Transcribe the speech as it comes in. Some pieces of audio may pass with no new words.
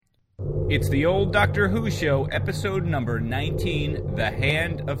It's the old Doctor Who show, episode number 19, The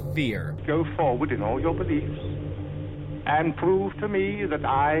Hand of Fear. Go forward in all your beliefs and prove to me that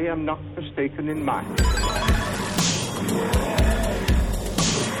I am not mistaken in mine.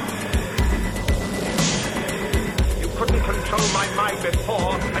 You couldn't control my mind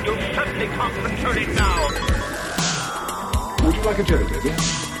before, and you certainly can't control it now. Would you like a jelly, David?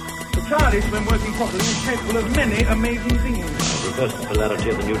 The TARDIS, when working properly, is capable of many amazing things. Reverse the polarity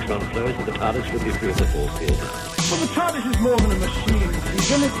of the neutron flows, and the TARDIS will be free of the force field. Well, the TARDIS is more than a machine.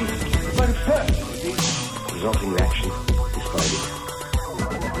 It's an entity, but a person. The resulting reaction is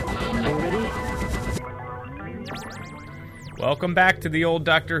Are you ready? Welcome back to the old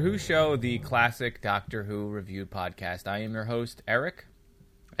Doctor Who show, the classic Doctor Who review podcast. I am your host, Eric.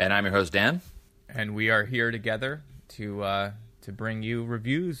 And I'm your host, Dan. And we are here together to bring you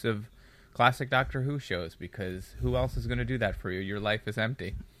reviews of classic Doctor Who shows, because who else is going to do that for you? Your life is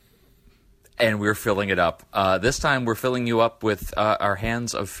empty. And we're filling it up. This time we're filling you up with our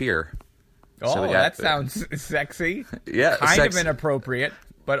Hands of Fear. Oh, so that sounds sexy. Yeah, kind of inappropriate,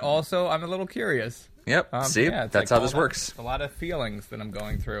 but also I'm a little curious. Yep, see, that's how this works. A lot of feelings that I'm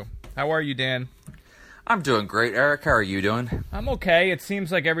going through. How are you, Dan? I'm doing great, Eric. How are you doing? I'm okay. It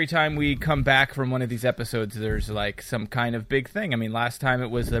seems like every time we come back from one of these episodes, there's like some kind of big thing. I mean, last time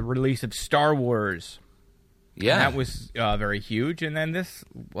it was the release of Star Wars. Yeah. And that was very huge. And then this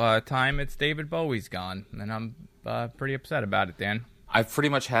time it's David Bowie's gone. And I'm pretty upset about it, Dan. I've pretty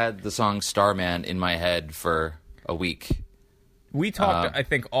much had the song Starman in my head for a week. We talked, I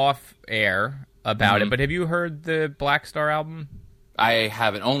think, off air about it, but have you heard the Black Star album? I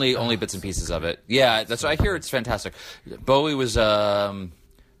haven't. Only bits and pieces of it. Yeah, that's what I hear. It's fantastic. Bowie was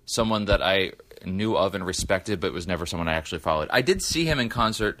someone that I knew of and respected, but was never someone I actually followed. I did see him in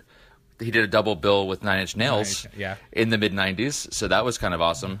concert. He did a double bill with Nine Inch Nails in the mid-'90s, so that was kind of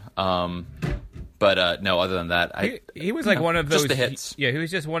awesome. But no, other than that, he was like one of those... Just the hits. Yeah, he was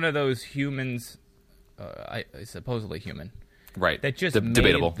just one of those humans, supposedly human, right? That just made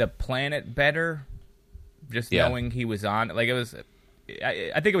debatable. The planet better, just knowing he was on. Like, it was...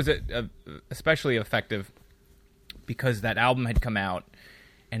 I think it was especially effective because that album had come out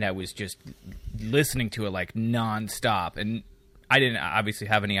and I was just listening to it like nonstop, and I didn't obviously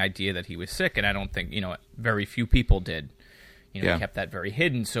have any idea that he was sick, and I don't think, very few people did. He kept that very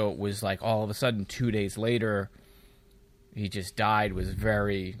hidden, so it was like all of a sudden 2 days later he just died was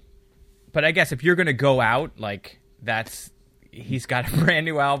very... But I guess if you're going to go out, like, he's got a brand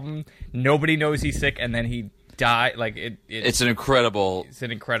new album, nobody knows he's sick, and then he die like it's an incredible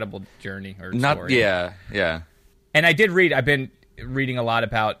journey or story. Yeah. And I've been reading a lot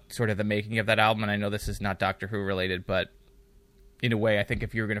about sort of the making of that album, and I know this is not Doctor Who related, but in a way I think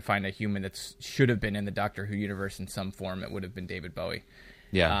if you're going to find a human that should have been in the Doctor Who universe in some form, it would have been David Bowie.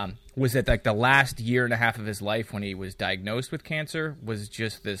 Was it like the last year and a half of his life when he was diagnosed with cancer was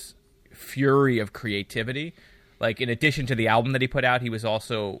just this fury of creativity. Like, in addition to the album that he put out, he was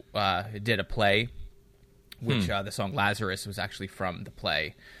also did a play, which the song Lazarus was actually from the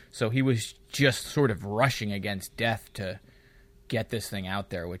play. So he was just sort of rushing against death to get this thing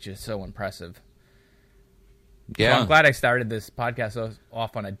out there, which is so impressive. Yeah. So I'm glad I started this podcast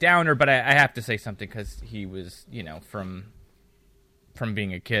off on a downer, but I have to say something because he was, from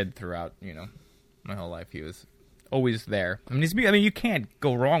being a kid throughout, my whole life, he was always there. I mean, you can't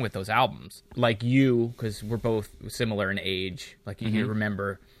go wrong with those albums. Like you, because we're both similar in age. Like, you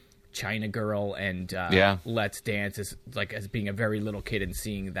remember China Girl and Let's Dance as being a very little kid and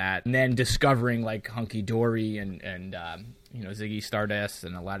seeing that, and then discovering like Hunky Dory and Ziggy Stardust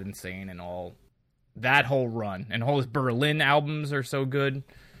and Aladdin Sane and all that whole run, and all his Berlin albums are so good.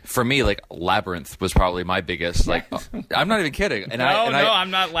 For me, like, Labyrinth was probably my biggest. Like, I'm not even kidding. And I'm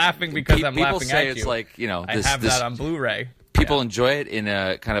not laughing because I'm laughing at you. People say it's like, I have that on Blu-ray. People enjoy it in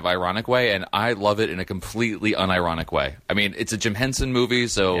a kind of ironic way, and I love it in a completely unironic way. I mean, it's a Jim Henson movie,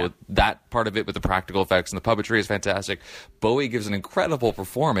 so that part of it with the practical effects and the puppetry is fantastic. Bowie gives an incredible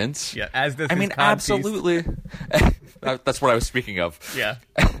performance. Yeah, as does I mean, his absolutely. That's what I was speaking of. Yeah.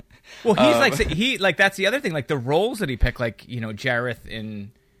 Well, he's that's the other thing. Like, the roles that he picked, like, Jareth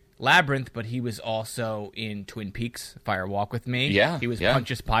in Labyrinth, but he was also in Twin Peaks, Fire Walk with Me. Yeah. He was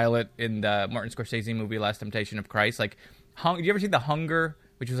Pontius Pilate in the Martin Scorsese movie Last Temptation of Christ. Like, did you ever see The Hunger,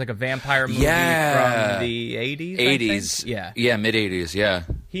 which was like a vampire movie from the 80s? 80s. Yeah, mid-80s, yeah.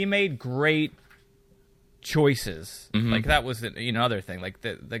 He made great choices. Like, that was another thing. Like,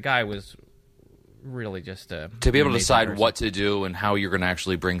 the guy was really just to be able to decide what to do and how you're going to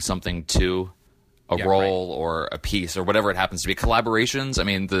actually bring something to a role or a piece or whatever it happens to be. Collaborations, I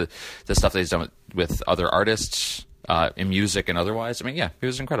mean, the stuff that he's done with other artists, in music and otherwise. I mean, yeah, he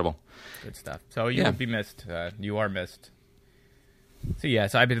was incredible. Good stuff. So you will be missed. You are missed. So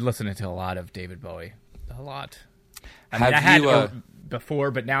I've been listening to a lot of David Bowie. A lot. I had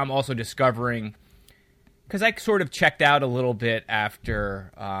before, but now I'm also discovering, because I sort of checked out a little bit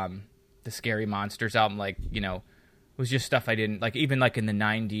after the Scary Monsters album. Like, you know, it was just stuff I didn't like. Even like in the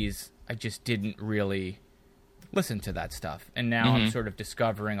 90s, I just didn't really listen to that stuff. And now I'm sort of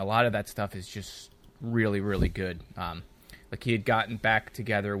discovering a lot of that stuff is just really, really good. Like he had gotten back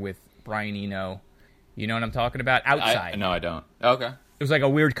together with Brian Eno. You know what I'm talking about? Outside. No, I don't. Okay. It was like a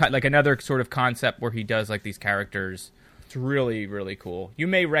weird, like another sort of concept where he does like these characters. It's really, really cool. You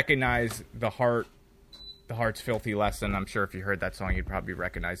may recognize the Heart's Filthy Lesson. I'm sure if you heard that song, you'd probably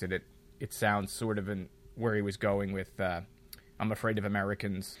recognize it. It sounds sort of in where he was going with I'm Afraid of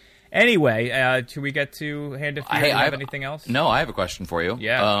Americans. Anyway, should we get to Hand of Fear? Do you have anything else? No, I have a question for you.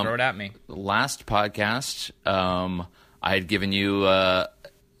 Yeah, throw it at me. Last podcast, I had given you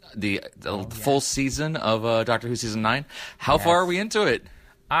the full season of Doctor Who Season 9. How far are we into it?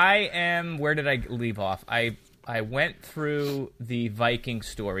 I am... Where did I leave off? I went through the Viking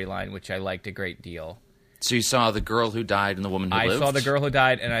storyline, which I liked a great deal. So you saw the girl who died and the woman who lived? I saw the girl who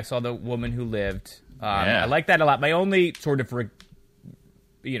died, and I saw the woman who lived. I like that a lot. My only sort of...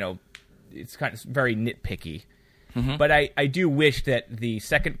 it's kind of very nitpicky. But I do wish that the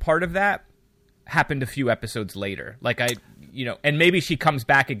second part of that happened a few episodes later. Like and maybe she comes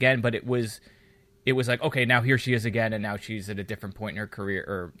back again, but it was like, okay, now here she is again, and now she's at a different point in her career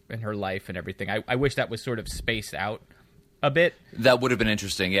or in her life and everything. I wish that was sort of spaced out a bit. That would have been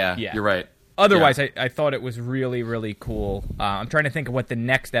interesting, yeah. You're right. Otherwise, I thought it was really, really cool. I'm trying to think of what the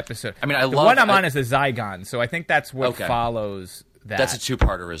next episode... I mean, the one I'm on is the Zygon, so I think that's what follows that. That's a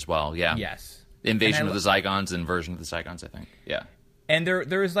two-parter as well, yeah. Yes. Invasion of the Zygons and Version of the Zygons, I think. Yeah. And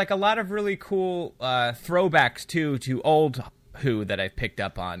there is like a lot of really cool throwbacks to old Who that I've picked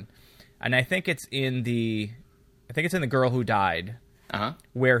up on. And I think it's in the Girl Who Died,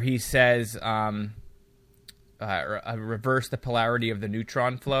 where he says reverse the polarity of the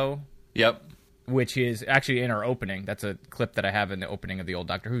neutron flow. Yep. Which is actually in our opening. That's a clip that I have in the opening of the old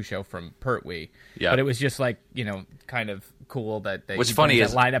Doctor Who show from Pertwee. Yeah. But it was just like, kind of cool that they What's funny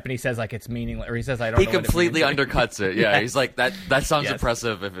is line up and he says like it's meaningless, or he says I don't know. He completely undercuts it. Yeah. He's like that sounds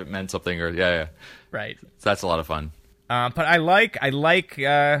impressive if it meant something, or Right. So that's a lot of fun. But I like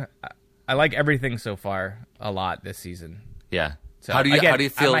everything so far a lot this season. Yeah. So how do you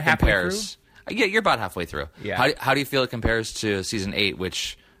feel it compares? Yeah, you're about halfway through. Yeah. How do you feel it compares to season 8,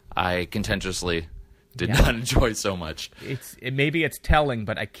 which I contentiously did not enjoy so much? Maybe it's telling,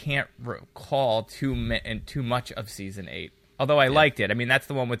 but I can't recall too much of season 8. Although I liked it. I mean, that's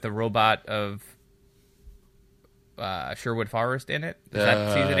the one with the robot of Sherwood Forest in it. Is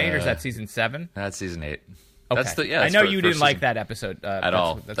that season 8 or is that season 7? That's season 8. Okay. I know you didn't like that episode at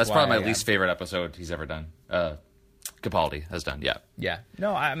all. That's probably my least favorite episode he's ever done. Capaldi has done. Yeah. Yeah.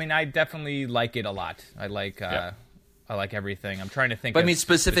 No, I mean, I definitely like it a lot. I like everything. I'm trying to think. But I mean,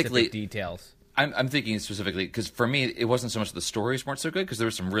 specifically details. I'm thinking specifically because for me, it wasn't so much the stories weren't so good, because there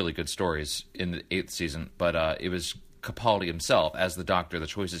were some really good stories in the 8th season, but it was Capaldi himself as the Doctor, the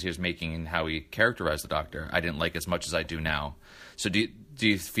choices he was making and how he characterized the Doctor. I didn't like as much as I do now. So do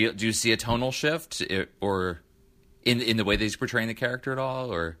you see a tonal shift or in the way that he's portraying the character at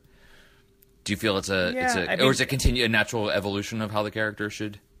all, or do you feel or is it a natural evolution of how the character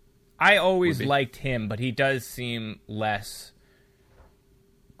should? I always liked him, but he does seem less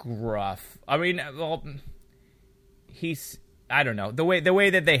gruff. I mean, well, I don't know. The way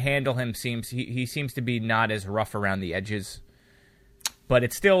that they handle him he seems to be not as rough around the edges. But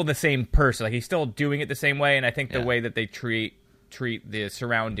it's still the same person. Like, he's still doing it the same way, and I think the way that they treat the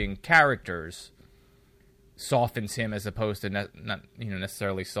surrounding characters softens him as opposed to not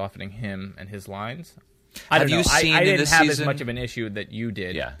necessarily softening him and his lines. I don't know. I didn't have as much of an issue that you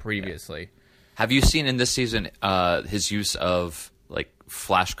did previously. Yeah. Have you seen in this season his use of like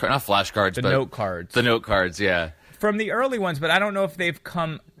not flashcards, but note cards? The note cards, yeah. From the early ones, but I don't know if they've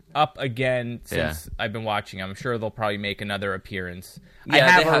come up again since I've been watching. I'm sure they'll probably make another appearance. Yeah, I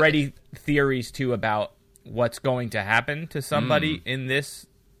have already theories too about what's going to happen to somebody in this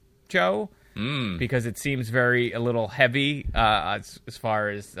show because it seems a little heavy as far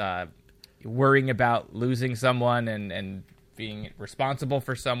as worrying about losing someone and being responsible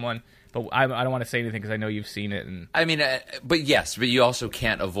for someone. But I don't want to say anything because I know you've seen it. And I mean, but you also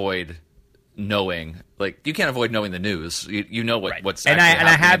can't avoid knowing. Like, you can't avoid knowing the news. You know what's actually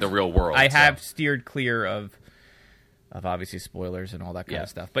happening in the real world. I have steered clear of obviously spoilers and all that kind of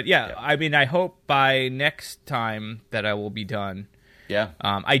stuff. But I mean, I hope by next time that I will be done. Yeah.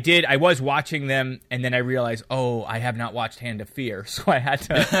 I was watching them, and then I realized, I have not watched Hand of Fear, so I had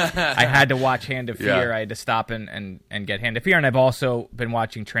to watch Hand of Fear. Yeah. I had to stop and get Hand of Fear, and I've also been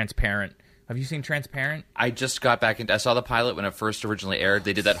watching Transparent. Have you seen Transparent? I just got back into. I saw the pilot when it first originally aired.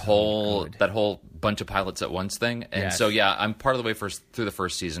 They did that whole bunch of pilots at once thing, and so I'm part of the way through the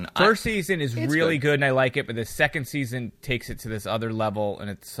first season. First season is really good, and I like it. But the second season takes it to this other level, and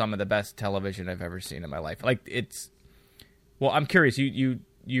it's some of the best television I've ever seen in my life. Like it's. Well, I'm curious. You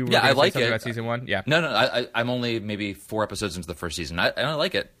were I like it about season 1. Yeah. No. I'm only maybe 4 episodes into the first season. I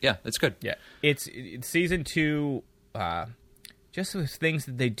like it. Yeah, it's good. Yeah, it's season 2. Just those things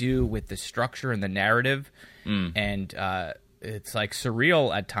that they do with the structure and the narrative, and it's like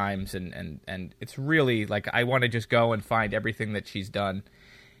surreal at times, and it's really like I want to just go and find everything that she's done,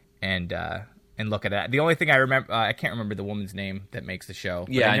 and look at that. The only thing I remember, I can't remember the woman's name that makes the show.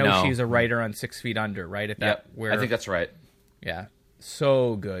 But Yeah, I know she's a writer on 6 Feet Under, right? I think that's right. Yeah,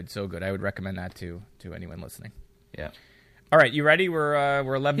 so good. I would recommend that to anyone listening. Yeah. All right, you ready? We're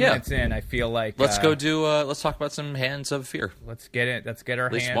 11 minutes in. I feel like let's go do. Let's talk about some Hands of Fear. Let's get it. Let's get our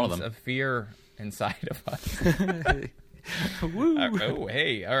hands of fear inside of us. Woo! Oh,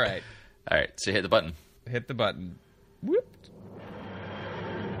 hey! All right. All right. So hit the button. Hit the button. Whoop.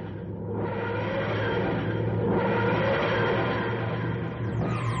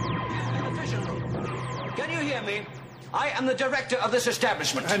 Can you hear me? I am the director of this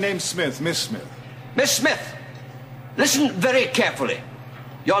establishment. Her name's Smith, Miss Smith. Miss Smith, listen very carefully.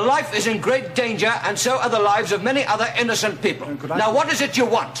 Your life is in great danger, and so are the lives of many other innocent people. Now, what is it you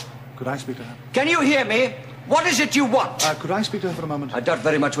want? Could I speak to her? Can you hear me? What is it you want? Could I speak to her for a moment? I doubt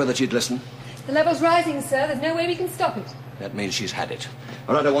very much whether she'd listen. The level's rising, sir. There's no way we can stop it. That means she's had it.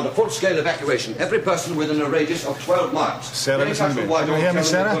 All right, I want a full-scale evacuation. Every person within a radius of 12 miles. Sarah, listen to me. Can you hear me,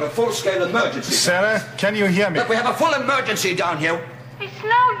 Sarah? We've got a full-scale emergency. Sarah, can you hear me? Look, we have a full emergency down here. It's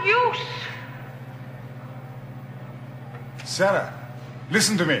no use. Sarah,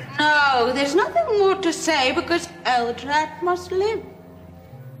 listen to me. No, there's nothing more to say because Eldrad must live.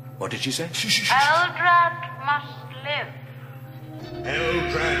 What did she say? Eldrad must live.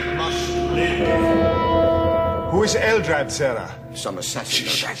 Eldrad must live. Who is Eldrad, Sarah? Some assassin.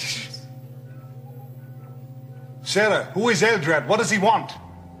 Sarah, who is Eldrad? What does he want?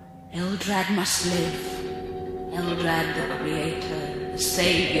 Eldrad must live. Eldrad, the creator, the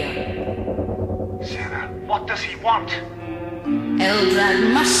savior. Sarah, what does he want?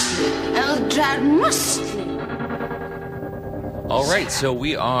 Eldrad must live. Eldrad must live. All right, so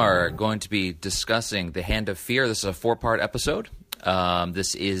we are going to be discussing The Hand of Fear. This is a 4-part episode.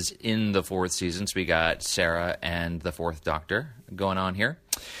 This is in the 4th season, so we got Sarah and the 4th Doctor going on here.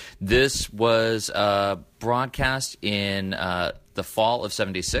 This was broadcast in the fall of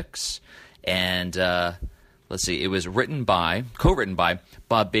 '76, and let's see, it was co-written by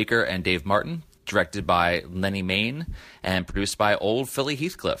Bob Baker and Dave Martin, directed by Lenny Mayne, and produced by Old Philly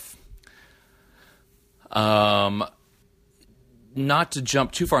Heathcliff. Not to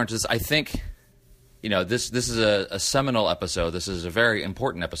jump too far into this, I think, this is a seminal episode. This is a very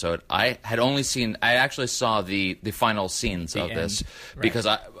important episode. I actually saw the final scenes of this, right, because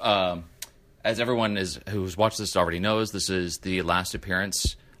as everyone who's watched this already knows, this is the last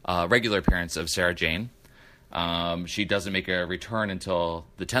regular appearance of Sarah Jane. She doesn't make a return until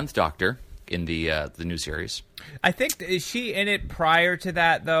the 10th Doctor in the new series. I think, is she in it prior to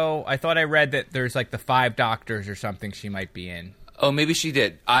that, though? I thought I read that there's like the 5 Doctors or something she might be in. Oh, maybe she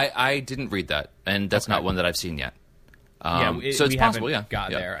did. I didn't read that, and that's not one that I've seen yet. So it's possible, yeah.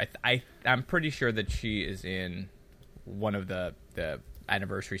 There. I'm pretty sure that she is in one of the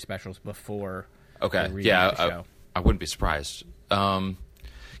anniversary specials before. Okay, the show. I wouldn't be surprised. So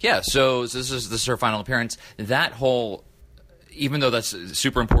this is her final appearance. That whole, even though that's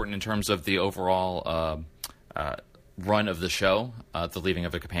super important in terms of the overall run of the show, the leaving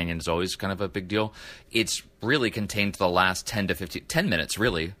of a companion is always kind of a big deal. It's really contained to the last 10 minutes,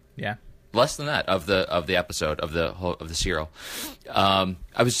 really. Yeah. Less than that of the episode of the serial. I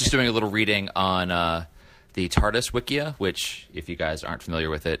was just doing a little reading on the TARDIS Wikia, which, if you guys aren't familiar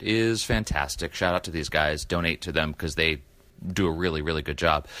with it, is fantastic. Shout out to these guys. Donate to them because they do a really, really good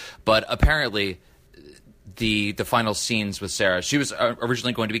job. But apparently, the final scenes with Sarah, she was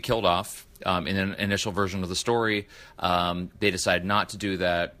originally going to be killed off in an initial version of the story. They decided not to do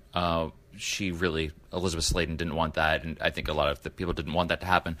that. Elisabeth Sladen didn't want that, and I think a lot of the people didn't want that to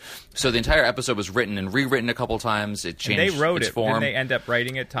happen. So the entire episode was written and rewritten a couple times. It changed its form. They wrote it. Didn't they end up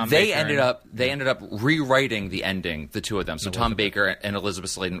writing it? They ended up rewriting the ending, the two of them. So Tom Baker and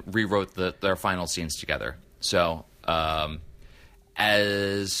Elisabeth Sladen rewrote their final scenes together. So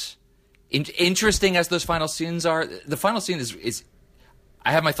as interesting as those final scenes are, the final scene is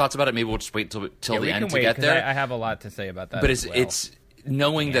I have my thoughts about it. Maybe we'll just wait till the end to get there. I have a lot to say about that. But it's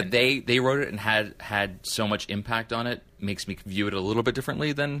knowing that they wrote it and had so much impact on it makes me view it a little bit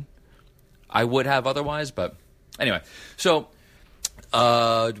differently than I would have otherwise. But anyway, so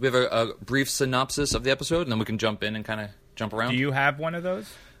do we have a brief synopsis of the episode, and then we can jump in and kind of jump around? Do you have one of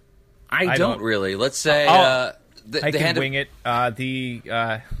those? I don't really. Let's say I can wing it.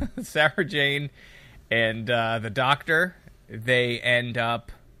 The Sarah Jane and the doctor, they end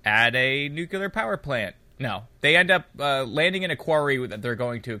up at a nuclear power plant. No, they end up landing in a quarry that they're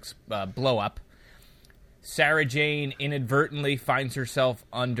going to blow up. Sarah Jane inadvertently finds herself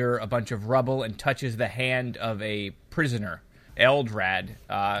under a bunch of rubble and touches the hand of a prisoner,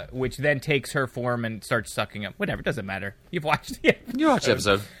 Eldrad, which then takes her form and starts sucking up. Whatever, it doesn't matter. You've watched the episode. You watched the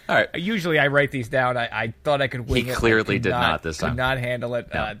episode. All right. Usually I write these down. I thought I could wing it. He clearly did not this time. Could not handle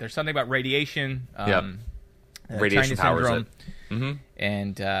it. No. There's something about radiation. Radiation powers syndrome. it. Mm-hmm.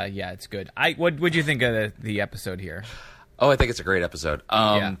 And, it's good. What'd you think of the episode here? Oh, I think it's a great episode.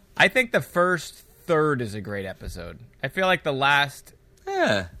 I think the first third is a great episode. I feel like the last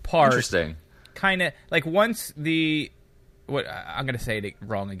part... Interesting. Kind of... Like, once the... What I'm going to say it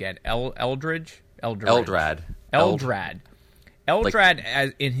wrong again. Eldrad.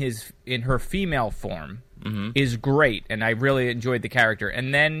 As in her female form is great, and I really enjoyed the character.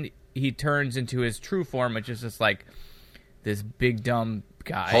 And then he turns into his true form, which is just like this big dumb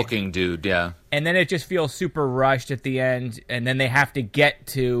guy, hulking dude. Yeah, and then it just feels super rushed at the end, and then they have to get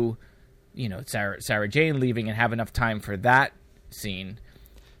to Sarah Jane leaving and have enough time for that scene.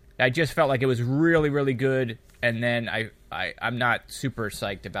 I just felt like it was really, really good, and then I'm not super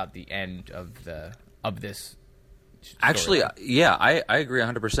psyched about the end of this. Actually, yeah, I agree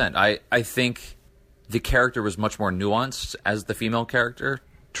 100%. I think the character was much more nuanced as the female character,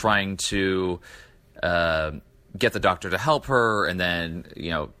 trying to get the doctor to help her, and then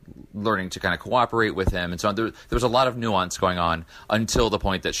learning to kind of cooperate with him, and so on. There was a lot of nuance going on until the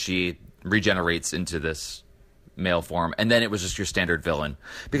point that she regenerates into this male form, and then it was just your standard villain.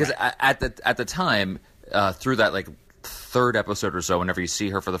 Because at the time, through that like third episode or so, whenever you see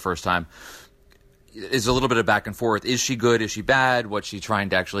her for the first time, is a little bit of back and forth. Is she good? Is she bad? What's she trying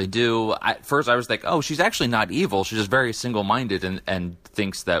to actually do? At first, I was like, oh, she's actually not evil. She's just very single-minded and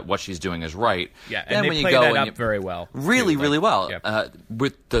thinks that what she's doing is right. Yeah, and they play that up very well. Really, really well. Yeah.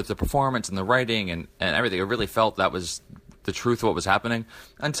 With the performance and the writing and everything, I really felt that was the truth of what was happening,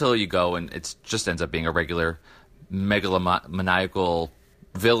 until you go and it just ends up being a regular megalomaniacal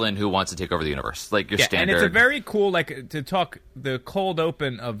villain who wants to take over the universe. Like your standard. And it's a very cool, like, to talk the cold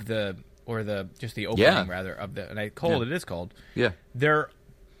open of the... Or the opening rather of the, and it is cold. Yeah,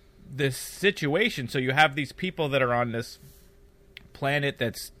 this situation. So you have these people that are on this planet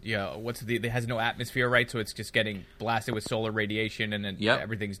that's it has no atmosphere, right? So it's just getting blasted with solar radiation, and then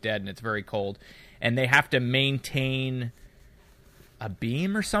everything's dead, and it's very cold, and they have to maintain a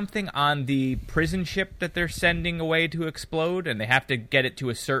beam or something on the prison ship that they're sending away to explode, and they have to get it to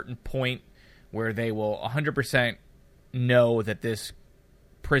a certain point where they will 100% know that this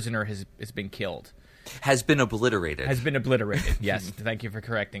prisoner has been killed. Has been obliterated. Yes, thank you for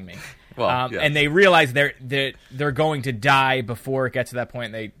correcting me. Well, yes. And they realize they're going to die before it gets to that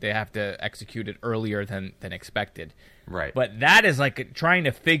point. They have to execute it earlier than expected. Right. But that is like trying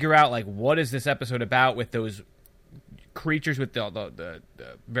to figure out like what is this episode about with those creatures with the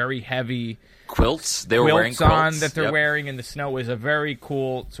very heavy quilts they were wearing on that they're wearing in the snow. Is a very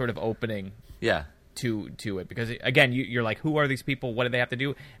cool sort of opening. Yeah. To it, because again you're like, who are these people, what do they have to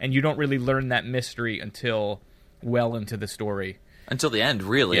do, and you don't really learn that mystery until well into the story, until the end,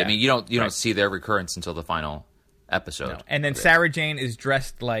 really. I mean, you don't see their recurrence until the final episode. No. And then Sarah Jane is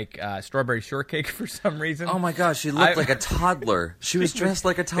dressed like strawberry shortcake for some reason. Oh my gosh, she looked like a toddler. She was dressed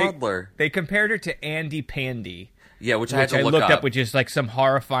like a toddler. They compared her to Andy Pandy, which I had to look up, which is like some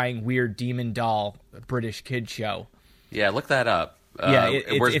horrifying weird demon doll British kid show. Look that up.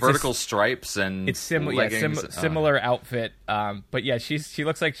 It wears vertical stripes and it's similar outfit. But yeah, she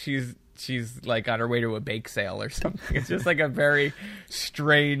looks like she's like on her way to a bake sale or something. It's just like a very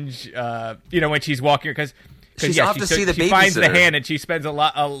strange, when she's walking, because she's off to see the babysitter. She finds the hand and she spends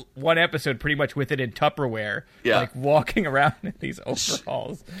one episode pretty much with it in Tupperware, like walking around in these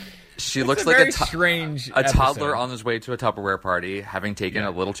overalls. She looks like a strange toddler on his way to a Tupperware party, having taken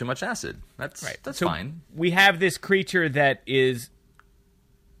a little too much acid. That's fine. We have this creature that is,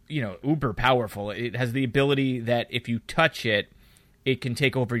 uber powerful. It has the ability that if you touch it, it can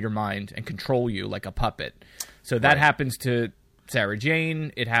take over your mind and control you like a puppet. So that happens to Sarah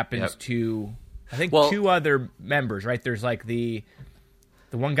Jane. It happens to, I think, two other members, right? There's like the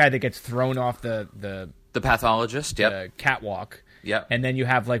one guy that gets thrown off the pathologist, the catwalk. Yeah. And then you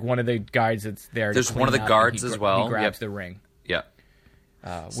have like one of the guards that's there. There's to one of the clean up, guards and as well. He grabs Yep. the ring. Yeah.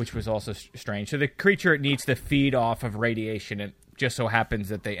 Which was also strange. So the creature needs to feed off of radiation. It just so happens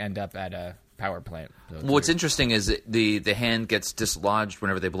that they end up at a power plant. So What's interesting is the hand gets dislodged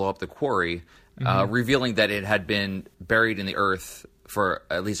whenever they blow up the quarry, revealing that it had been buried in the earth for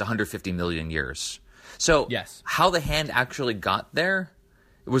at least 150 million years. So yes. How the hand actually got there?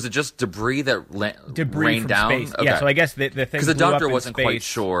 Was it just debris that rained from down? space. Okay. Yeah, so I guess the thing because the blew doctor up in wasn't quite space.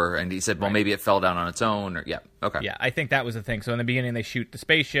 sure, and he said, well, maybe it fell down on its own. Or, yeah, okay. Yeah, I think that was the thing. So in the beginning, they shoot the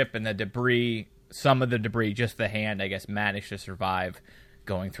spaceship, and the debris, some of the debris, just the hand, I guess, managed to survive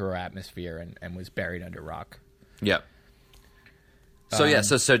going through our atmosphere and was buried under rock. Yeah. So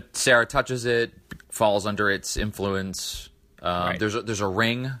so Sarah touches it, falls under its influence. Right. There's a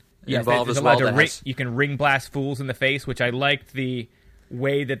ring Yes, involved there's as a lot well. of you can ring blast fools in the face, which I liked the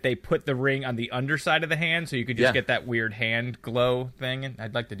way that they put the ring on the underside of the hand, so you could just get that weird hand glow thing. And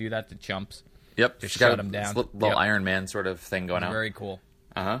I'd like to do that to chumps. Yep, just shut them down. Little Iron Man sort of thing going on. Very cool.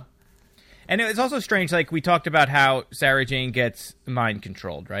 And it's also strange. Like we talked about how Sarah Jane gets mind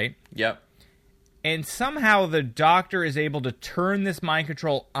controlled, right? Yep. And somehow the doctor is able to turn this mind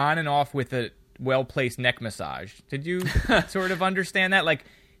control on and off with a well-placed neck massage. Did you sort of understand that? Like,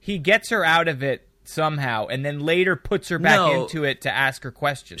 he gets her out of it somehow, and then later puts her back into it to ask her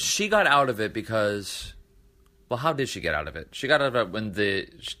questions. She got out of it because... Well, how did she get out of it? She got out of it when the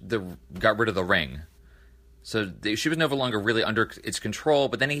got rid of the ring. So she was no longer really under its control,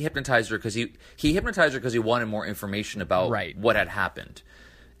 but then he hypnotized her because he hypnotized her because he wanted more information about what had happened.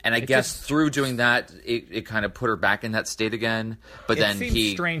 And I guess through doing that, it kind of put her back in that state again. But then it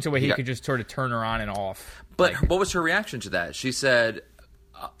seems strange the way he could just sort of turn her on and off. But what was her reaction to that? She said,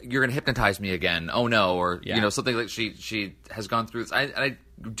 "You're going to hypnotize me again." Oh no, or something like she has gone through this. I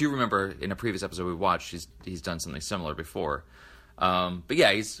do remember in a previous episode we watched, he's done something similar before. But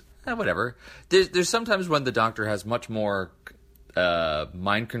yeah, he's whatever. There's sometimes when the doctor has much more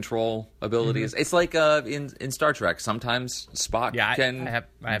mind control abilities. It's like in Star Trek. Sometimes Spock can I have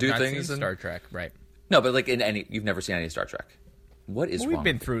do not things seen Star Trek, right? No, but like you've never seen any Star Trek. What is wrong? We've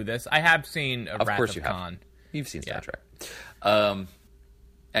been through this. I have seen Of Wrath course of you Khan. have. You've seen Star Trek.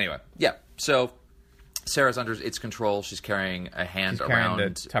 Anyway, yeah. So Sarah's under its control. She's carrying a hand around in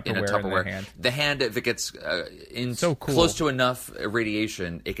a Tupperware. Hand. The hand, if it gets close to enough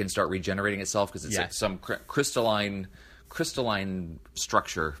radiation, it can start regenerating itself because it's some crystalline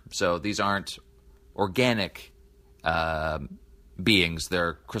structure. So these aren't organic beings;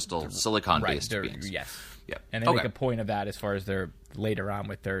 they're silicon-based beings. Yes. Yeah. And they make a point of that as far as their later on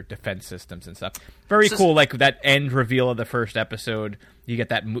with their defense systems and stuff. Very cool. Like that end reveal of the first episode, you get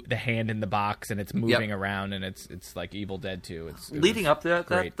that the hand in the box and it's moving around, and it's like Evil Dead 2. Leading up to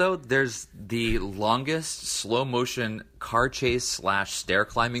that, though, there's the longest slow motion car chase / stair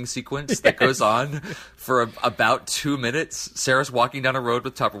climbing sequence that goes on for about 2 minutes. Sarah's walking down a road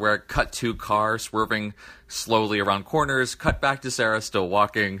with Tupperware. Cut to car swerving slowly around corners. Cut back to Sarah still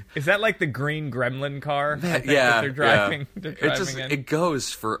walking. Is that like the green Gremlin car? That they're driving. They're driving it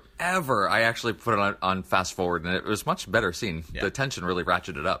goes forever. I actually put it on fast forward, and it was much better scene. The tension really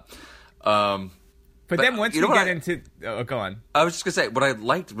ratcheted up. But then once you get into... Oh, go on. I was just going to say, what I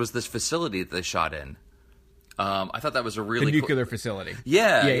liked was this facility that they shot in. I thought that was a really... The nuclear facility.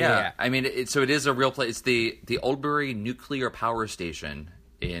 Yeah. I mean, it is a real place. It's the Oldbury Nuclear Power Station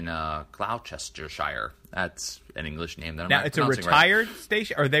in Gloucestershire. That's an English name that I'm not pronouncing right. Now, it's a retired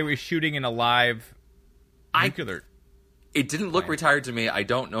station? Or they were shooting in a live nuclear... It didn't look retired to me. I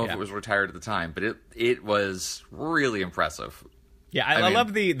don't know if it was retired at the time, but it was really impressive. Yeah, I mean,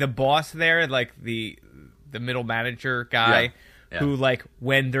 love the boss there, like the middle manager guy, who, like,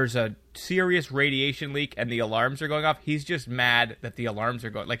 when there's a serious radiation leak and the alarms are going off, he's just mad that the alarms are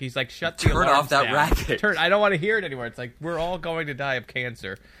going. Like, he's like, shut the alarms down. Turn off that racket. I don't want to hear it anymore. It's like, we're all going to die of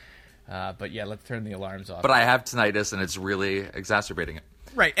cancer. But yeah, let's turn the alarms off. But I have tinnitus, and it's really exacerbating it.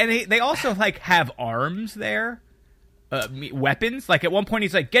 Right, and they also, like, have arms there. Weapons. Like, at one point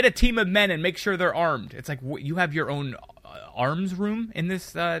he's like, get a team of men and make sure they're armed. It's like, you have your own arms room in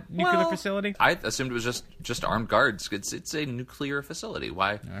this nuclear facility? I assumed it was just armed guards. It's a nuclear facility.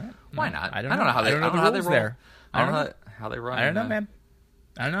 Why? Why not? I don't know how they roll. I don't know how they run. I don't know, man.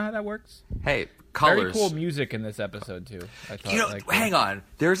 I don't know how that works. Hey, colors. Very cool music in this episode too. I thought, hang on.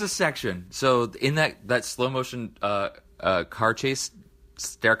 There's a section. So in that slow motion car chase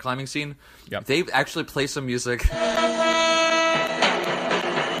stair climbing scene, they actually play some music.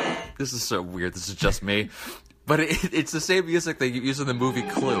 This is so weird. This is just me. But it's the same music they use in the movie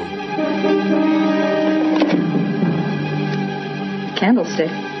Clue. Candlestick.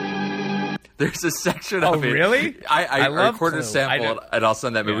 There's a section of it. Really? I love recorded a Clue. sample, and I'll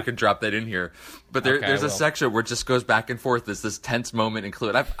send that. Maybe we can drop that in here. But there's a section where it just goes back and forth. There's this tense moment in Clue.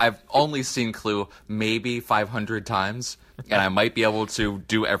 And I've only seen Clue maybe 500 times, and I might be able to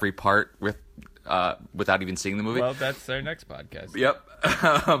do every part without even seeing the movie. Well, that's our next podcast. Yep.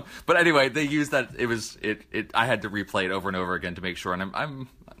 But anyway, they used that. I had to replay it over and over again to make sure, and I'm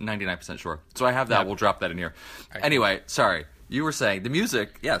 99% sure. So I have that. Yep. We'll drop that in here. Right. Anyway, sorry. You were saying the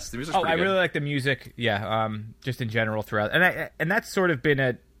music. Yes, the music's pretty good. I really like the music. Yeah, just in general throughout, and that's sort of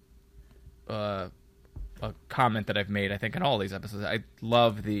been a comment that I've made. I think in all these episodes, I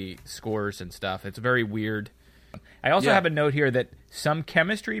love the scores and stuff. It's very weird. I also have a note here that some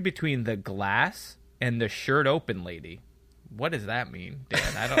chemistry between the glass and the shirt open lady. What does that mean,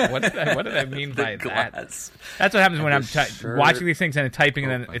 Dan? I don't. What did I mean by that? That's what happens when I'm watching these things and typing,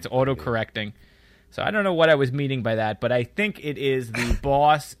 and then it's auto-correcting. So I don't know what I was meaning by that, but I think it is the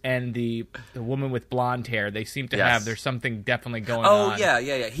boss and the woman with blonde hair. They seem to have. There's something definitely going on. Oh yeah.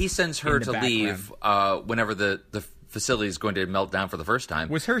 He sends her to leave whenever the facility is going to melt down for the first time.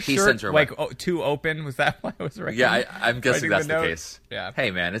 Was her shirt too open? Was that why I was writing? Yeah, I'm guessing that's the case. Yeah.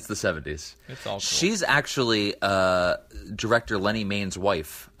 Hey man, it's the 70s. It's all cool. She's actually director Lenny Main's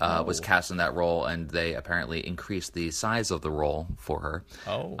wife. Was cast in that role, and they apparently increased the size of the role for her.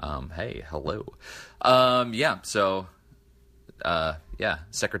 Oh. Hey, hello. So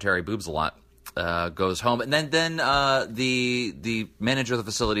Secretary Boobs a lot goes home, and then the manager of the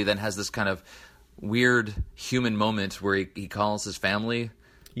facility then has this kind of weird human moment where he calls his family.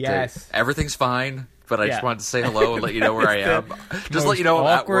 Yes. Everything's fine, but I just wanted to say hello and let you know where I am. Just let you know I'm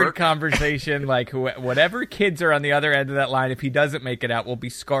at awkward work. Conversation, like whatever kids are on the other end of that line, if he doesn't make it out, will be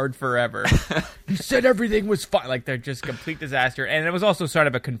scarred forever. He said everything was fine. Like, they're just complete disaster. And it was also sort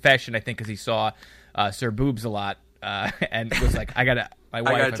of a confession, I think, because he saw Sir Boobs a lot. And was like, my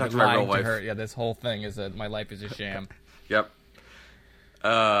wife, I've been lying to her. Yeah, this whole thing my life is a sham. Yep.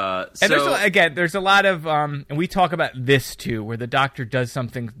 And there's a lot of, and we talk about this too, where the doctor does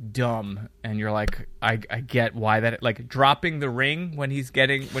something dumb, and you're like, I get why that, like dropping the ring when he's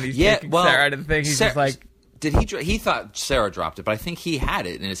taking Sarah out of the thing. He's just like, did he thought Sarah dropped it, but I think he had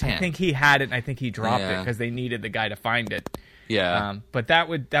it in his hand. I think he had it, and I think he dropped it because they needed the guy to find it. Yeah. But I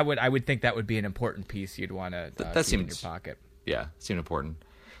would think that would be an important piece you'd want to keep in your pocket. Yeah, seemed important.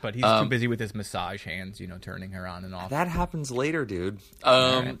 But he's too busy with his massage hands, turning her on and off. That happens later, dude.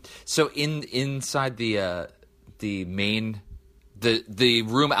 Right. So inside the main, the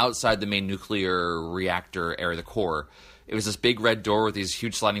room outside the main nuclear reactor area, the core, it was this big red door with these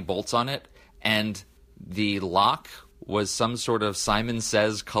huge sliding bolts on it, and the lock was some sort of Simon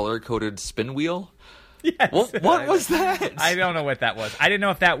Says color-coded spin wheel. Yes. What was that? I don't know what that was. I didn't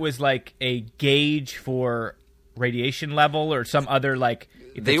know if that was like a gauge for radiation level or some other like.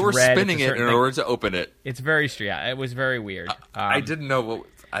 They were spinning it in order to open it. It's very it was very weird. I don't know what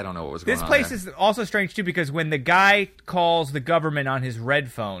was going on. This place is also strange too, because when the guy calls the government on his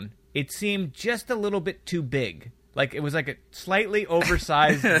red phone, it seemed just a little bit too big. Like, it was like a slightly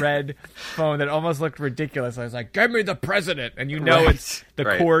oversized red phone that almost looked ridiculous. I was like, "Give me the president!" And it's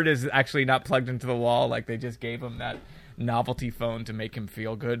the cord is actually not plugged into the wall. Like, they just gave him that novelty phone to make him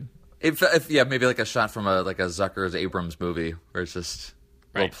feel good. Maybe like a shot from a Zucker's Abrams movie where it's just.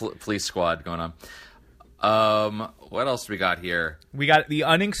 Little police squad going on. What else do we got here? We got the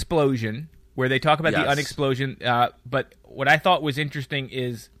unexplosion, where they talk about the unexplosion. But what I thought was interesting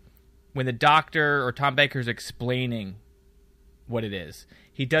is when the doctor or Tom Baker's explaining what it is,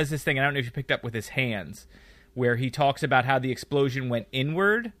 he does this thing, I don't know if you picked up with his hands, where he talks about how the explosion went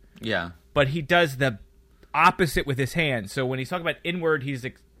inward. Yeah. But he does the opposite with his hands. So when he's talking about inward, he's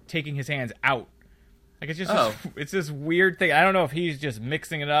taking his hands out. Like, it's just it's this weird thing. I don't know if he's just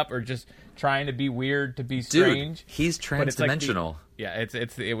mixing it up or just trying to be weird to be strange. Dude, he's transdimensional.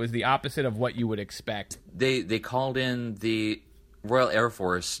 It was the opposite of what you would expect. They called in the Royal Air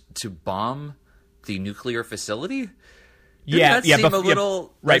Force to bomb the nuclear facility. Right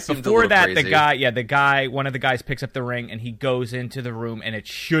before that, one of the guys picks up the ring and he goes into the room and it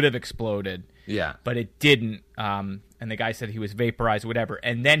should have exploded. Yeah, but it didn't. And the guy said he was vaporized, whatever.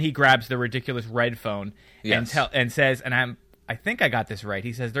 And then he grabs the ridiculous red phone and says, and I think I got this right.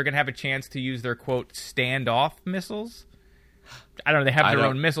 He says they're going to have a chance to use their, quote, standoff missiles. I don't know. They have their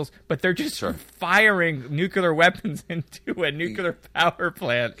own missiles, but they're just firing nuclear weapons into a nuclear power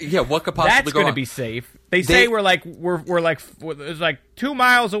plant. Yeah, what could possibly That's going to be safe. They say we're it's like 2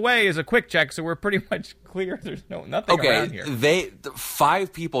 miles away is a quick check, so we're pretty much clear. There's nothing around here.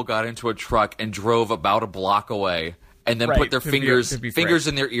 5 people got into a truck and drove about a block away. and then put their fingers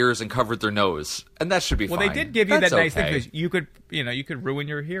in their ears and covered their nose, and that should be fine. Well, they did give you that nice thing because you could ruin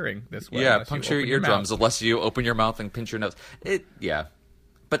your hearing this way. Yeah, puncture your eardrums unless you open your mouth and pinch your nose.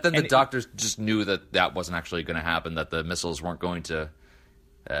 But then the doctors just knew that wasn't actually going to happen. That the missiles weren't going to.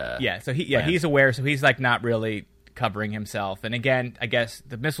 He's aware, so he's like not really covering himself. And again, I guess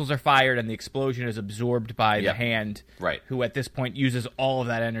the missiles are fired and the explosion is absorbed by the hand, who at this point uses all of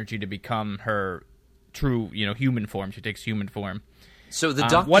that energy to become her true, human form. She takes human form. So the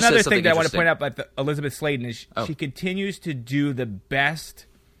doctor one says other something thing that I want to point out about Elisabeth Sladen is she continues to do the best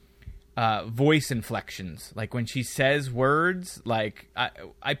voice inflections. Like when she says words, like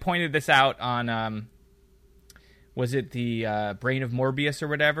I pointed this out on was it the Brain of Morbius or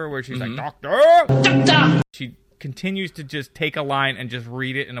whatever, where she's like, Doctor! She continues to just take a line and just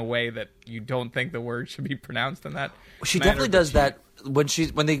read it in a way that you don't think the word should be pronounced in that She manner, definitely does that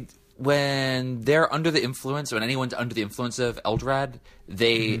when they're under the influence, when anyone's under the influence of Eldrad,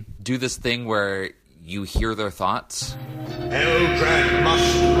 they do this thing where you hear their thoughts. Eldrad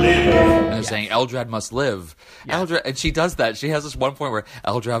must live. And they're saying, Eldrad must live. Yeah. Eldrad, and she does that. She has this one point where,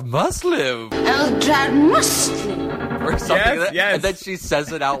 Eldrad must live. Eldrad must live. Or something like that. And then she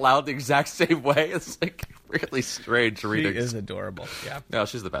says it out loud the exact same way. It's like really strange reading. She is adorable. Yeah. No,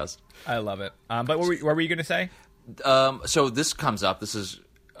 she's the best. I love it. But what were you going to say? So this comes up. This is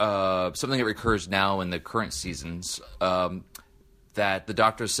something that recurs now in the current seasons. That the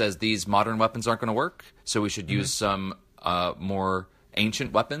doctor says these modern weapons aren't going to work, so we should use some more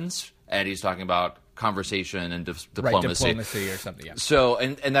ancient weapons. And he's talking about conversation and diplomacy. Right, diplomacy or something, yeah. So,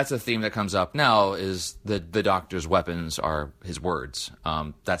 and that's a theme that comes up now is the doctor's weapons are his words.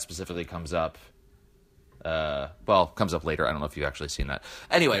 That specifically comes up, comes up later. I don't know if you've actually seen that.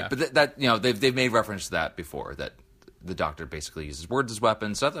 Anyway, but they've made reference to that before, that the doctor basically uses words as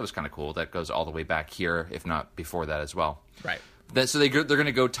weapons. So that was kind of cool. That goes all the way back here, if not before that as well. Right. So they're going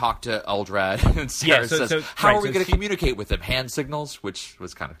to go talk to Eldrad, and Sarah says, "How are we going to communicate with him? Hand signals," which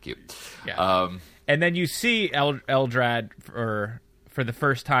was kind of cute. Yeah. And then you see Eldrad for the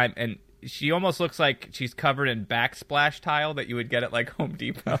first time, and she almost looks like she's covered in backsplash tile that you would get at like Home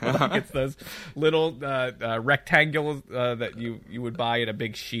Depot. Like it's those little rectangles that you would buy in a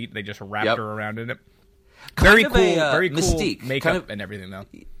big sheet. They just wrapped her around in it. Very cool Mystique makeup and everything though.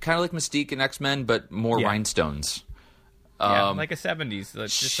 Kind of like Mystique in X-Men, but more rhinestones. Like a 70s.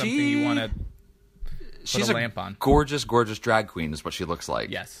 That's just something you want to put a lamp on. Gorgeous, gorgeous drag queen is what she looks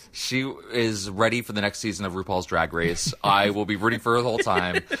like. Yes. She is ready for the next season of RuPaul's Drag Race. I will be rooting for her the whole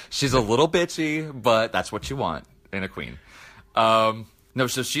time. She's a little bitchy, but that's what you want in a queen. So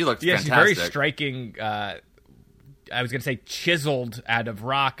she looked fantastic. She's very striking. I was going to say chiseled out of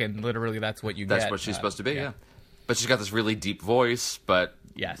rock, and literally that's what you get. That's what she's supposed to be, yeah. But she's got this really deep voice, but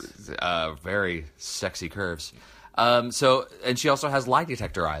very sexy curves. And she also has lie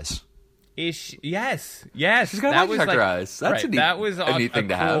detector eyes. Yes. She's got lie detector eyes. That's a neat thing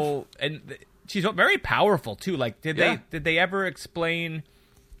to have. And she's very powerful too. Like, did they ever explain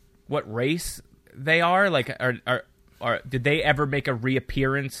what race they are? Like, or did they ever make a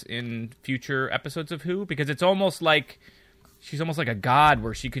reappearance in future episodes of Who? Because it's almost like she's almost like a god,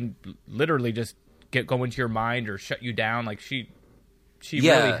 where she can literally just go into your mind or shut you down. Like she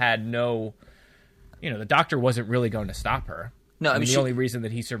really had no. The doctor wasn't really going to stop her. No, I mean the only reason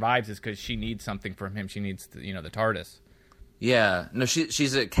that he survives is because she needs something from him. She needs, the TARDIS. Yeah, no,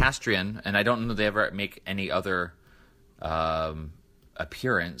 she's a Castrian, and I don't know they ever make any other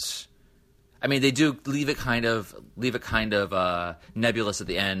appearance. I mean, they do leave it kind of nebulous at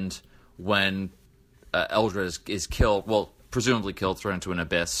the end when Eldra is killed. Well, presumably killed, thrown into an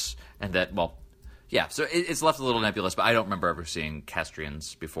abyss, and that so it's left a little nebulous, but I don't remember ever seeing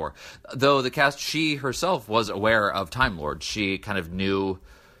Castrians before. Though she herself was aware of Time Lords. She kind of knew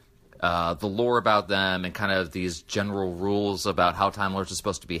the lore about them and kind of these general rules about how Time Lords are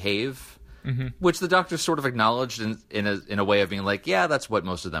supposed to behave, which the Doctor sort of acknowledged in a way of being like, yeah, that's what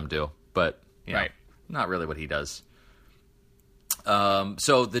most of them do, but not really what he does.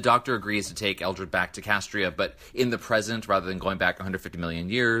 So the Doctor agrees to take Eldred back to Castria, but in the present rather than going back 150 million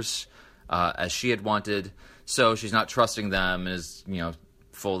years. As she had wanted, so she's not trusting them and is,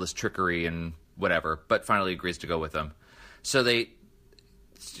 full of this trickery and whatever, but finally agrees to go with them. So they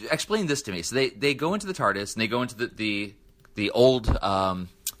explain this to me. So they go into the TARDIS, and they go into the old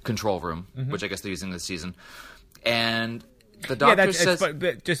control room, which I guess they're using this season, and the Doctor says...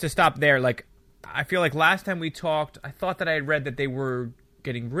 But just to stop there, like, I feel like last time we talked, I thought that I had read that they were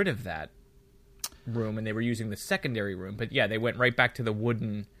getting rid of that room, and they were using the secondary room, but they went right back to the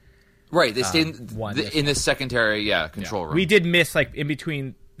wooden... Right, they stayed in this secondary, control room. We did miss, like, in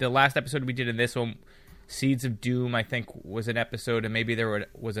between the last episode we did in this one, Seeds of Doom, I think, was an episode, and maybe there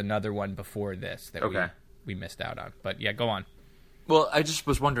was another one before this that we missed out on. But yeah, go on. Well, I just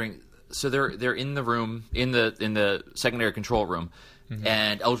was wondering. So they're in the room in the secondary control room,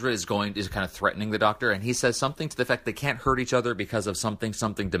 and Eldred is kind of threatening the Doctor, and he says something to the effect they can't hurt each other because of something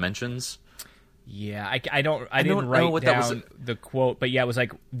dimensions. Yeah, I didn't write down the quote, but yeah, it was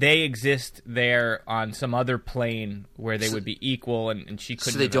like they exist there on some other plane where they would be equal, and she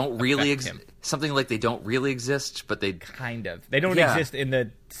couldn't. So they don't really exist. Something like they don't really exist, but they don't exist in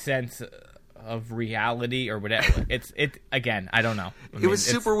the sense of reality or whatever. Again, I don't know. It was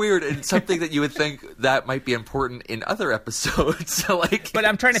super weird and something that you would think that might be important in other episodes. So but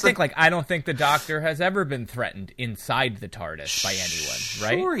I'm trying to think. Like, I don't think the Doctor has ever been threatened inside the TARDIS by anyone.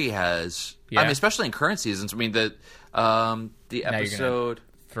 Right? Sure, he has. Yeah. I mean, especially in current seasons. I mean, the episode.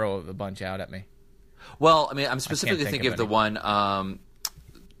 Throw a bunch out at me. Well, I mean, I'm specifically thinking of the one,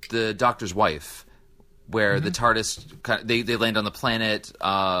 the Doctor's wife, where the TARDIS they land on the planet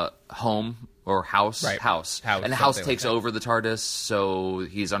home. Or house, and the house takes over the TARDIS, so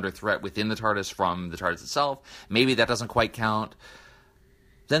he's under threat within the TARDIS from the TARDIS itself. Maybe that doesn't quite count.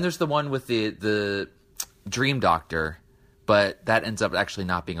 Then there's the one with the Dream Doctor, but that ends up actually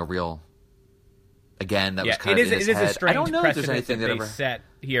not being a real. Again, that was kind of in his head. It is a strange I don't know if there's anything that ever set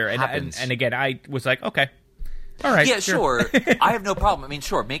here, and again, I was like, okay, all right, yeah, sure. I have no problem. I mean,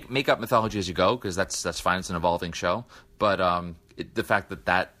 sure, make up mythology as you go because that's fine. It's an evolving show, but the fact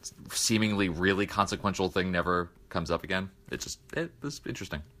that seemingly really consequential thing never comes up again, it was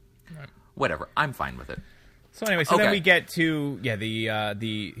interesting. Right. Whatever, I'm fine with it. So anyway, then we get to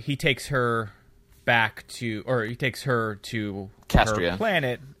he takes her back to, or he takes her to Castria. Her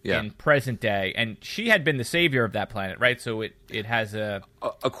planet in present day, and she had been the savior of that planet, right? So it has a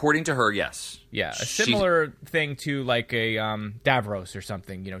according to her, yes, a similar thing to like a Davros or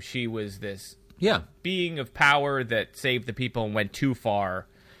something. You know, she was this. Yeah, being of power that saved the people and went too far.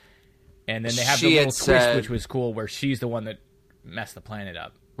 And then they have the little twist, which was cool, where she's the one that messed the planet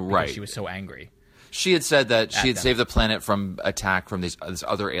up. Right. She was so angry. She had said that she had saved the planet from attack from this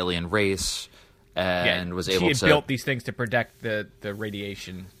other alien race and was able to... She had built these things to protect the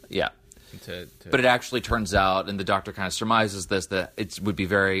radiation. Yeah. But it actually turns out, and the Doctor kind of surmises this, that it would be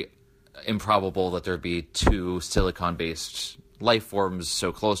very improbable that there'd be two silicon-based life forms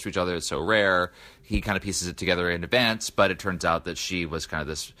so close to each other. It's so rare. He kind of pieces it together in advance, but it turns out that she was kind of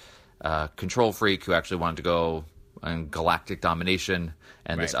this control freak who actually wanted to go on galactic domination,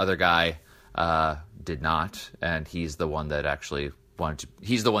 and this other guy did not, and he's the one that actually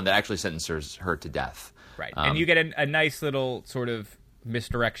sentences her to death. Right. And you get a nice little sort of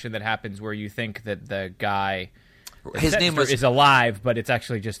misdirection that happens where you think that the guy his name is alive, but it's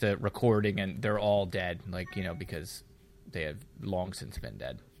actually just a recording and they're all dead, like, you know, because they have long since been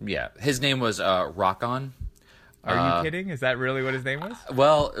dead. Yeah. His name was Rock-On. Are you kidding? Is that really what his name was?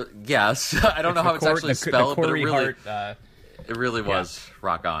 Well, yes. I don't know how it's actually spelled, but it really was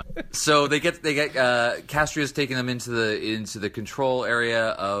Rock-On. So they get Castria's taking them into the control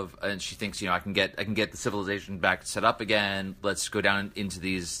area and she thinks, you know, I can get the civilization back set up again. Let's go down into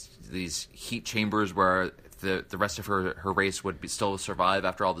these heat chambers where the rest of her race would still survive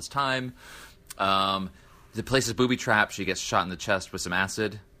after all this time. The place is booby trapped. She gets shot in the chest with some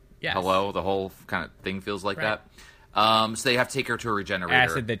acid. Yes. Hello, the whole kind of thing feels like that. So they have to take her to a regenerator.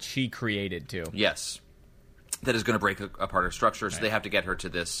 Acid that she created, too. Yes. That is going to break apart her structure, so they have to get her to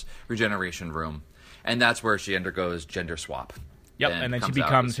this regeneration room. And that's where she undergoes gender swap. Yep, and then she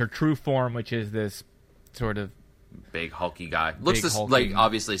becomes her true form, which is this sort of... big, hulky guy. Looks like,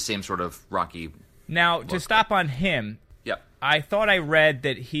 obviously, same sort of rocky... Now, to stop on him, yep. I thought I read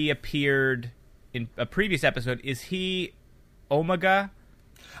that he appeared in a previous episode. Is he Omega?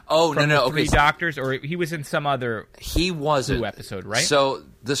 Oh, no. Three Doctors, or he was in some other He wasn't. Who episode, right? So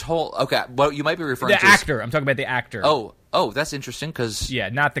this whole... Okay, well, you might be referring to... The actor. I'm talking about the actor. Oh, that's interesting, because... Yeah,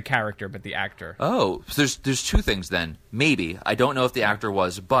 not the character, but the actor. Oh, so there's two things then. Maybe. I don't know if the actor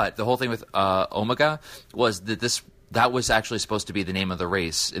was, but the whole thing with Omega was that that was actually supposed to be the name of the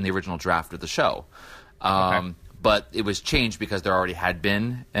race in the original draft of the show. But it was changed because there already had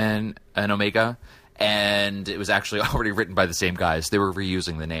been an Omega, and it was actually already written by the same guys. They were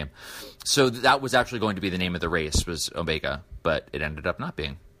reusing the name. So that was actually going to be the name of the race, was Omega, but it ended up not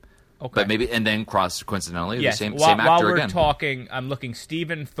being. Okay. But maybe, and then coincidentally, the same actor again. While we're talking, I'm looking,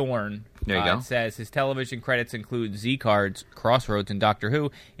 Stephen Thorne there you go. Says his television credits include Z-Cards, Crossroads, and Doctor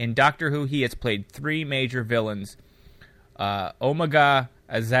Who. In Doctor Who, he has played three major villains, Omega,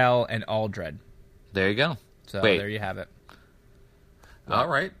 Azel, and Aldred. There you go. So there you have it. All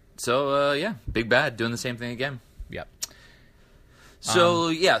right. So, Big Bad doing the same thing again. Yep.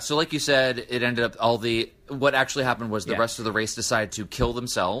 So like you said, it ended up what actually happened was the rest of the race decided to kill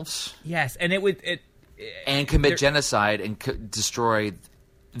themselves. Yes, and and commit genocide and destroy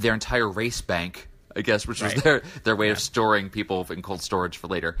their entire race bank, I guess, which was their way of storing people in cold storage for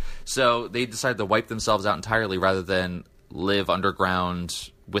later. So they decided to wipe themselves out entirely rather than live underground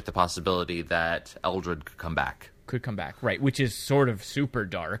with the possibility that Eldred could come back. Right, which is sort of super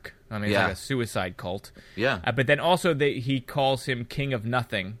dark. I mean, it's like a suicide cult. Yeah. But then also he calls him King of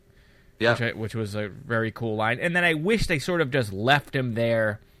Nothing, which was a very cool line. And then I wish they sort of just left him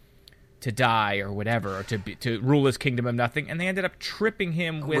there to die or whatever, or to rule his kingdom of nothing. And they ended up tripping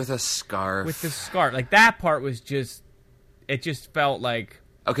him with a scarf. With the scarf. Like, that part was just... It just felt like...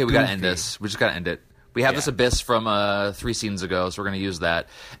 Okay, we got to end this. We just got to end it. We have this abyss from 3 scenes ago, so we're going to use that.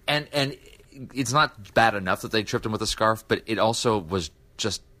 And it's not bad enough that they tripped him with a scarf, but it also was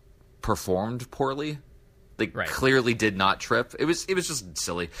just performed poorly. They clearly did not trip. It was just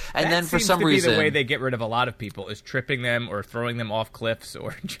silly. And then for some reason, the way they get rid of a lot of people is tripping them or throwing them off cliffs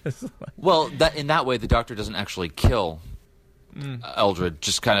or just. In that way, the Doctor doesn't actually kill Eldred.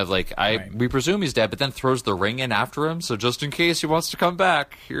 Just kind of like we presume he's dead, but then throws the ring in after him. So just in case he wants to come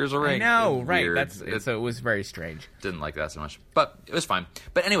back, here's a ring. I know, right? So it was very strange. Didn't like that so much, but it was fine.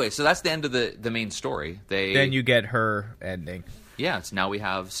 But anyway, so that's the end of the main story. Then you get her ending. Yeah, it's now we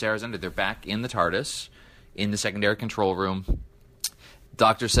have Sarah's ending. They're back in the TARDIS, in the secondary control room.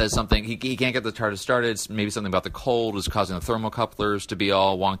 Doctor says something. He can't get the TARDIS started. It's maybe something about the cold was causing the thermocouplers to be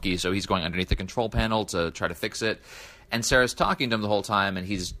all wonky, so he's going underneath the control panel to try to fix it. And Sarah's talking to him the whole time, and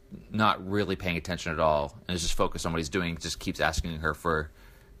he's not really paying attention at all, and is just focused on what he's doing, just keeps asking her for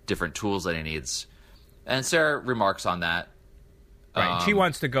different tools that he needs. And Sarah remarks on that. Right, she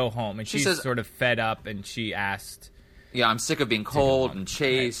wants to go home, and she's sort of fed up, and she asked... Yeah, I'm sick of being cold and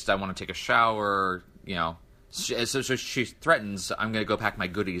chased. I want to take a shower, So she threatens, I'm going to go pack my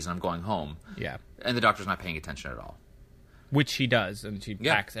goodies, and I'm going home. Yeah. And the Doctor's not paying attention at all. Which she does, and she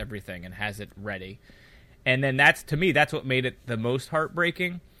packs everything and has it ready. And then that's what made it the most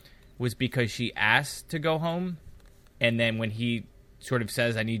heartbreaking, was because she asked to go home, and then when he sort of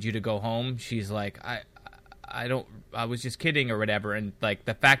says, I need you to go home, she's like, I was just kidding or whatever. And like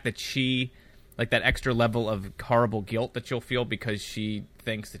the fact that she, like that extra level of horrible guilt that she'll feel because she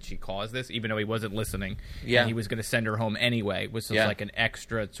thinks that she caused this, even though he wasn't listening, and he was going to send her home anyway, was just like an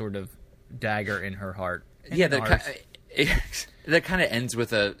extra sort of dagger in her heart. That kind of ends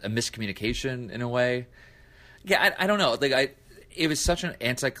with a miscommunication in a way. Yeah, I don't know. Like it was such an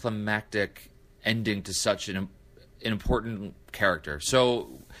anticlimactic ending to such an important character.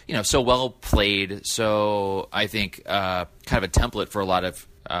 So so well played. So I think kind of a template for a lot of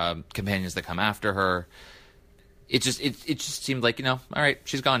companions that come after her. It just seemed like all right,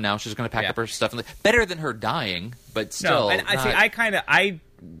 she's gone now. She's going to pack up her stuff. Better than her dying, but still. No, and I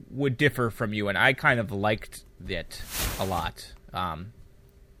would differ from you, and I kind of liked it a lot.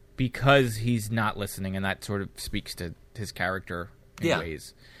 Because he's not listening, and that sort of speaks to his character in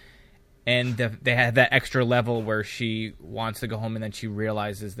ways. And they had that extra level where she wants to go home, and then she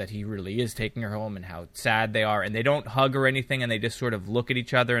realizes that he really is taking her home and how sad they are. And they don't hug or anything, and they just sort of look at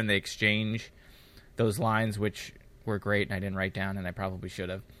each other, and they exchange those lines, which were great, and I didn't write down, and I probably should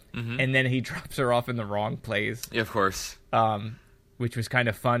have. Mm-hmm. And then he drops her off in the wrong place. Yeah, of course. Which was kind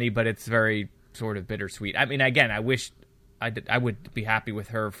of funny, but it's very sort of bittersweet. I mean, again, I wish... I would be happy with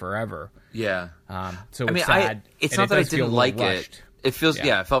her forever. Yeah. So it's sad. It's not that I didn't like it. It feels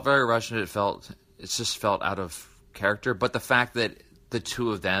it felt very rushed. It just felt out of character. But the fact that the two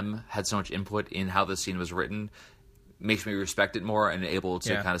of them had so much input in how the scene was written makes me respect it more and able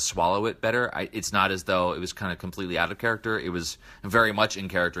to kind of swallow it better. It's not as though it was kind of completely out of character. It was very much in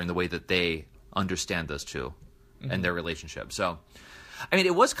character in the way that they understand those two and their relationship. So, I mean,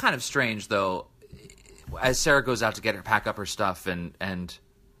 it was kind of strange though. As Sarah goes out to pack up her stuff and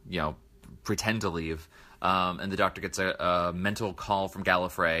pretend to leave, and the Doctor gets a mental call from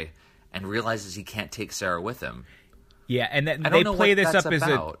Gallifrey and realizes he can't take Sarah with him. Yeah, and they play this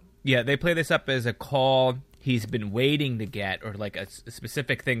up as a call he's been waiting to get, or like a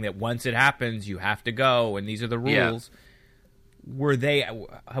specific thing that once it happens you have to go, and these are the rules. Yeah.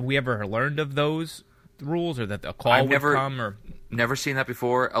 Have we ever learned of those rules, or that a call would come? Or never seen that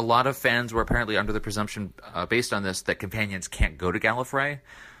before. A lot of fans were apparently under the presumption, based on this, that companions can't go to Gallifrey,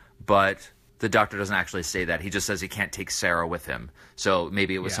 but the Doctor doesn't actually say that. He just says he can't take Sarah with him. So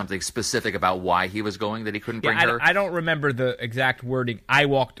maybe it was something specific about why he was going that he couldn't bring her. I don't remember the exact wording.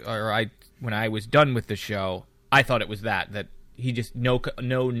 When I was done with the show, I thought it was that he just no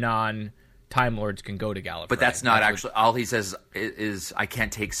non Time Lords can go to Gallifrey. But that's not actually all he says is I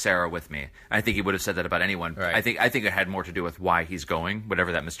can't take Sarah with me. I think he would have said that about anyone. Right. I think it had more to do with why he's going,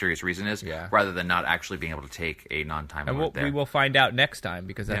 whatever that mysterious reason is, rather than not actually being able to take a non-Time Lord there. We will find out next time,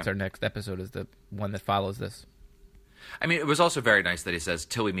 because that's our next episode, is the one that follows this. I mean, it was also very nice that he says,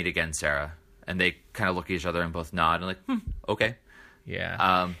 "Till we meet again, Sarah," and they kind of look at each other and both nod and like, okay.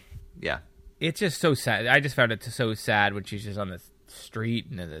 Yeah. Yeah. It's just so sad. I just found it so sad when she's just on the street,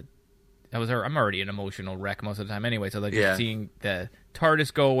 and I'm already an emotional wreck most of the time anyway, so like just seeing the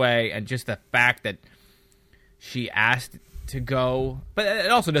TARDIS go away, and just the fact that she asked to go, but it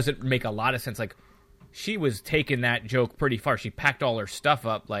also doesn't make a lot of sense. Like, she was taking that joke pretty far. She packed all her stuff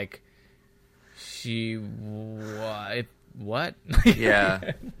up, like, what?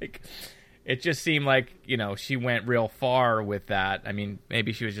 Yeah. Like, it just seemed like, she went real far with that. I mean,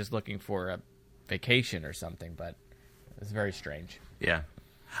 maybe she was just looking for a vacation or something, but it was very strange. Yeah.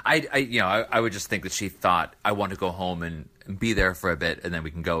 I would just think that she thought, I want to go home and be there for a bit, and then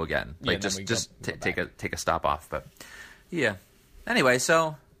we can go again. Like, take a stop off. But yeah. Anyway,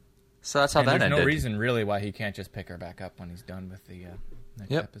 so that's how that ended. There's no reason really why he can't just pick her back up when he's done with the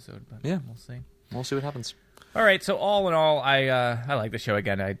next episode. But we'll see. We'll see what happens. All right. So all in all, I like the show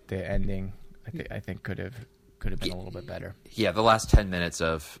again. The ending, I think could have been a little bit better. Yeah, the last 10 minutes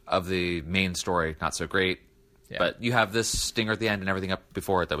of the main story, not so great. Yeah. But you have this stinger at the end and everything up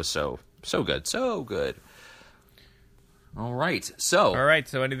before it that was so good. So good. All right. So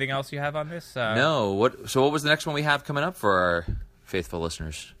anything else you have on this? No. What was the next one we have coming up for our faithful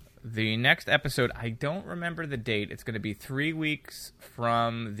listeners? The next episode, I don't remember the date. It's going to be 3 weeks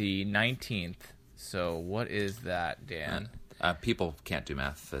from the 19th. So what is that, Dan? People can't do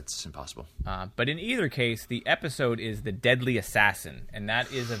math. It's impossible. But in either case, the episode is The Deadly Assassin, and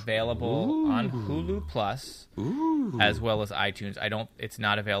that is available on Hulu Plus, as well as iTunes. It's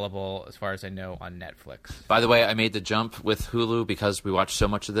not available, as far as I know, on Netflix. By the way, I made the jump with Hulu because we watched so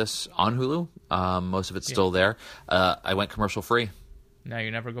much of this on Hulu. Most of it's still there. I went commercial free. Now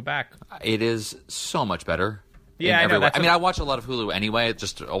you never go back. It is so much better. Yeah, I know. I watch a lot of Hulu anyway,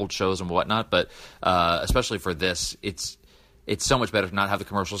 just old shows and whatnot, but especially for this, it's so much better to not have the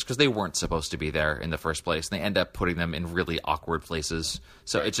commercials because they weren't supposed to be there in the first place. And they end up putting them in really awkward places.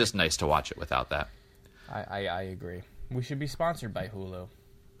 So it's just nice to watch it without that. I agree. We should be sponsored by Hulu.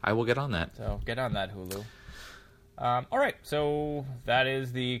 I will get on that. So get on that, Hulu. All right. So that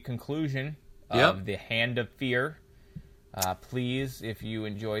is the conclusion of The Hand of Fear. Please, if you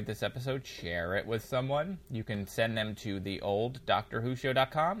enjoyed this episode, share it with someone. You can send them to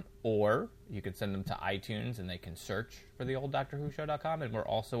theolddoctorwhoshow.com, or you can send them to iTunes and they can search for theolddoctorwhoshow.com. And we're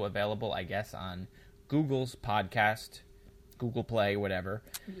also available, I guess, on Google's podcast, Google Play, whatever.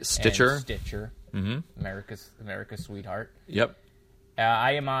 Stitcher. Mm-hmm. America's sweetheart. Yep.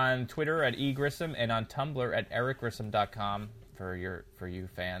 I am on Twitter at eGrissom and on Tumblr at ericgrissom.com for you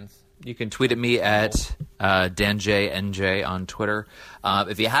fans. You can tweet at me at DanJNJ on Twitter.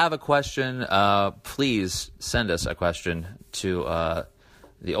 If you have a question, please send us a question to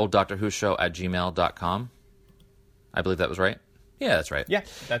theolddoctorwhoshow at gmail.com. I believe that was right. Yeah, that's right. Yeah,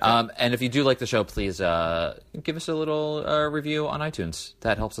 that's right. And if you do like the show, please give us a little review on iTunes.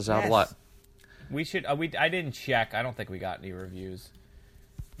 That helps us out a lot. We should. I didn't check. I don't think we got any reviews.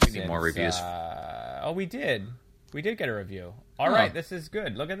 We need more reviews. We did. We did get a review. All right, this is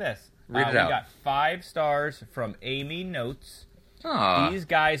good. Look at this. Read it out. We got 5 stars from Amy Notes. Aww. These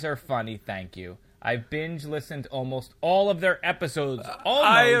guys are funny, thank you. I've binge listened almost all of their episodes. Almost.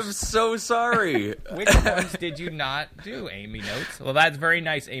 I am so sorry. Which ones did you not do, Amy Notes? Well, that's very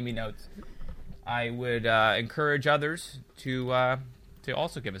nice, Amy Notes. I would encourage others to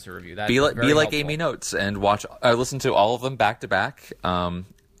also give us a review. That's be like helpful. Amy Notes and listen to all of them back to back.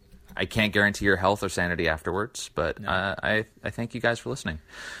 I can't guarantee your health or sanity afterwards, but no. I thank you guys for listening.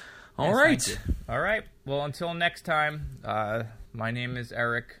 All right. All right. Well, until next time, my name is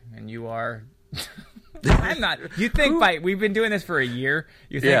Eric, and you are... I'm not... You think we've been doing this for a year,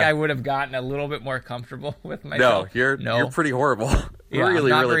 you think I would have gotten a little bit more comfortable with myself? No, you're pretty horrible. I'm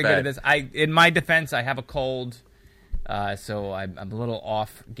not very bad. good at this. In my defense, I have a cold, so I'm a little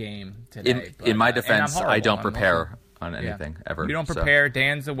off game today. In my defense, I don't prepare on anything ever. You don't prepare. So.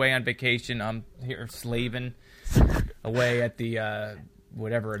 Dan's away on vacation. I'm here slaving away at the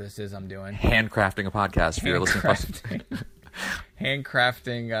whatever this is I'm doing. Handcrafting a podcast if you're listening.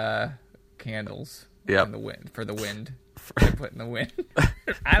 Handcrafting candles. Yep. For the wind. I put in the wind.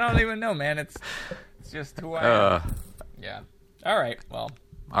 I don't even know, man. It's just who I am. Yeah. All right. Well.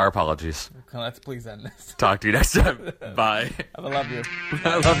 Our apologies. Let's please end this. Talk to you next time. Bye. I love you.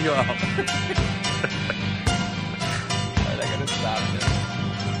 I love you all. All right, I gotta stop this.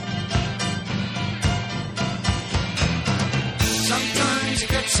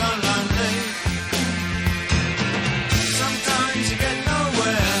 tickets online.